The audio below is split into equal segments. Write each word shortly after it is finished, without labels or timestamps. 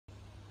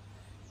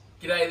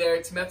G'day there,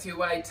 it's Matthew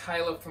Wade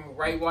Taylor from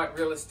Ray White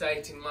Real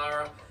Estate in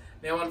Lara.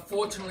 Now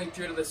unfortunately,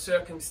 due to the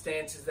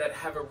circumstances that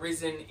have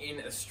arisen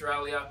in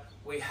Australia,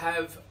 we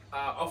have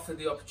offered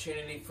the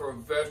opportunity for a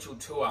virtual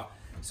tour.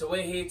 So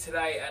we're here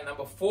today at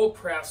number 4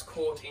 Prouse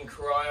Court in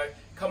Corio.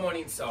 Come on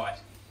inside.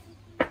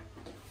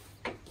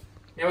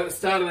 Now at the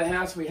start of the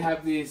house we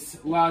have this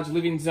large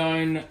living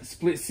zone,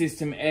 split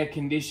system air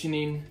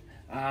conditioning.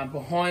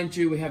 Behind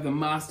you we have the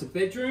master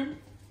bedroom.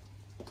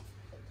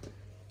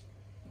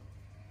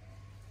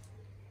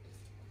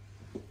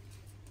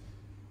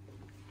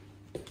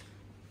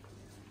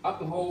 Up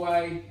the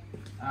hallway,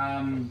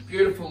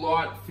 beautiful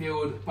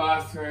light-filled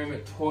bathroom,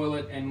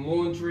 toilet and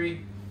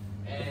laundry.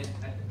 And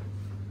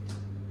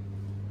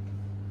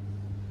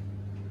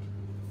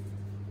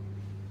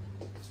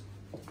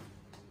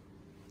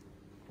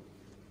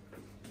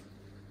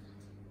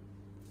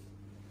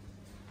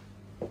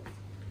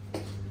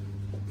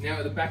now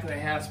at the back of the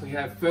house we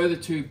have further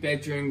 2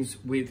 bedrooms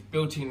with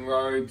built-in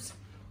robes.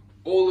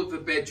 All of the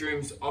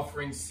bedrooms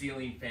offering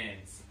ceiling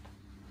fans.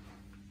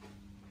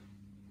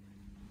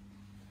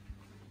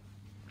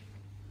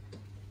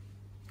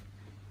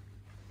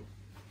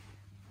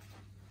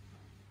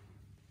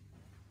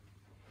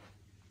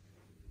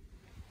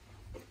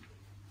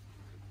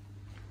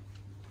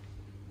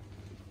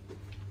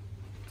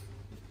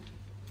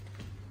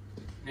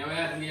 Now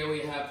out here we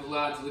have the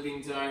large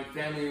living zone,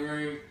 family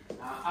room,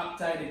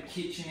 updated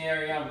kitchen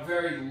area,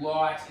 very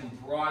light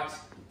and bright,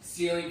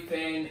 ceiling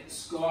fan,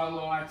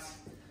 skylight.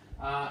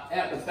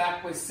 Out the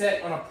back we're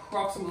set on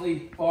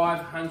approximately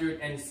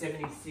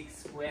 576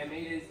 square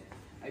metres,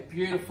 a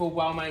beautiful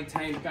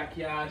well-maintained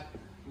backyard,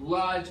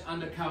 large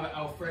undercover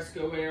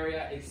alfresco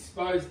area,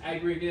 exposed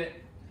aggregate,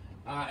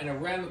 and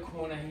around the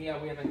corner here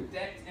we have a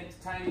decked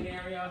entertaining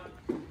area.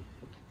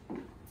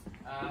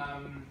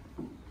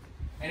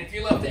 And if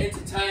you love to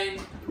entertain,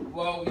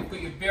 well, you've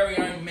got your very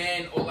own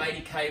man or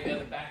lady cave out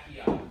the back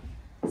here.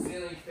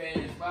 Ceiling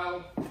fan as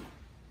well.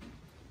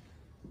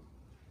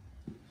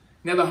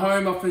 Now the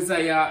home offers a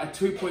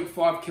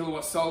 2.5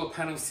 kilowatt solar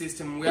panel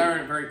system. We are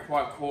in a very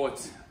quiet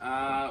court.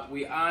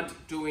 We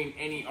aren't doing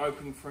any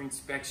open for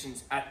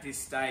inspections at this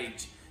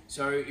stage.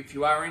 So if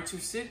you are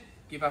interested,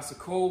 give us a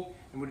call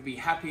and we'd be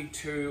happy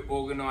to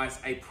organise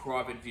a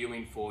private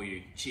viewing for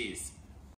you. Cheers.